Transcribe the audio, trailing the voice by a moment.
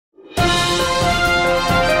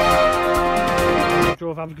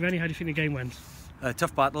of Abergavenny. How do you think the game went?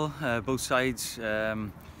 Tough battle, both sides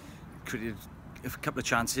created a couple of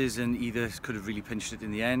chances and either could have really pinched it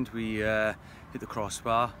in the end. We hit the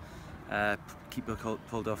crossbar, keeper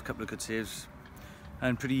pulled off a couple of good saves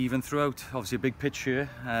and pretty even throughout. Obviously a big pitch here,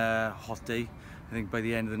 hot day. I think by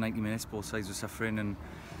the end of the 90 minutes both sides were suffering and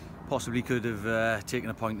possibly could have taken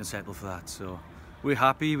a point and settled for that. So we're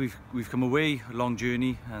happy, we've come away, a long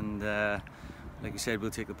journey, and like you said,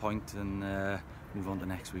 we'll take the point and move on to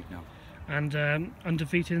next week now. And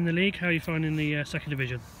undefeated in the league, how are you finding the second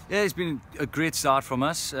division? Yeah, it's been a great start from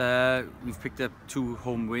us. We've picked up 2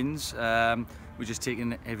 home wins. We're just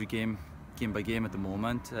taking every game by game at the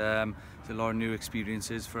moment. It's a lot of new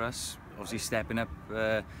experiences for us. Obviously stepping up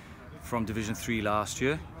from Division 3 last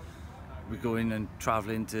year. We're going and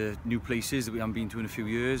travelling to new places that we haven't been to in a few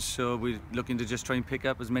years. So we're looking to just try and pick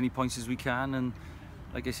up as many points as we can and,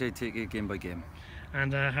 like I said, take it game by game.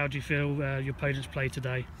 And how do you feel your opponents played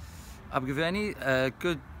today? Abergavenny,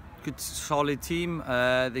 good solid team.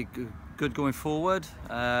 They're good going forward.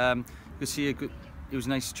 You could see it was a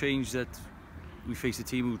nice change that we faced a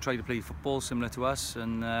team who tried to play football similar to us,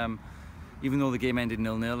 and even though the game ended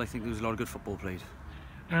 0-0, I think there was a lot of good football played.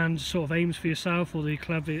 And sort of aims for yourself or the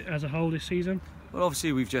club as a whole this season? Well,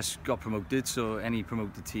 obviously we've just got promoted, so any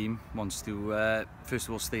promoted team wants to first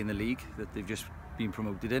of all stay in the league that they've just been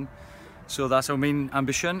promoted in. So that's our main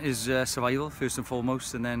ambition, is survival first and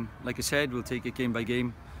foremost, and then, like I said, we'll take it game by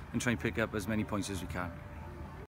game and try and pick up as many points as we can.